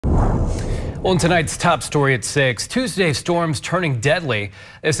Well, in tonight's top story at 6, Tuesday's storms turning deadly.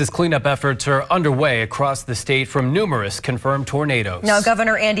 This is cleanup efforts are underway across the state from numerous confirmed tornadoes. Now,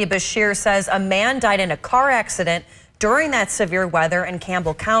 Governor Andy Beshear says a man died in a car accident during that severe weather in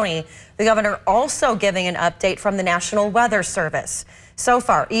Campbell County. The governor also giving an update from the National Weather Service. So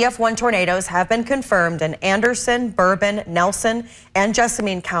far, EF1 tornadoes have been confirmed in Anderson, Bourbon, Nelson, and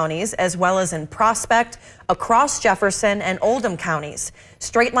Jessamine counties, as well as in Prospect, across Jefferson and Oldham counties.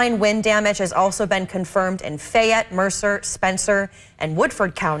 Straight line wind damage has also been confirmed in Fayette, Mercer, Spencer, and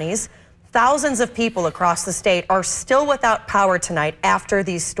Woodford counties. Thousands of people across the state are still without power tonight after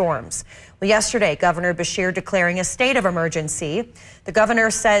these storms. Well, yesterday, Governor Beshear declaring a state of emergency. The governor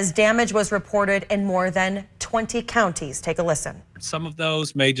says damage was reported in more than 20 counties. Take a listen. Some of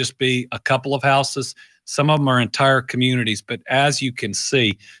those may just be a couple of houses. Some of them are entire communities. But as you can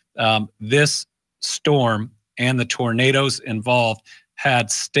see, this storm and the tornadoes involved had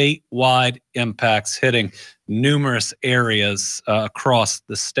statewide impacts hitting numerous areas across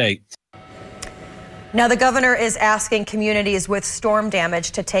the state. Now, the governor is asking communities with storm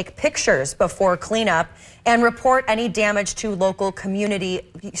damage to take pictures before cleanup and report any damage to local county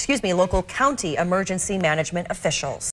emergency management officials.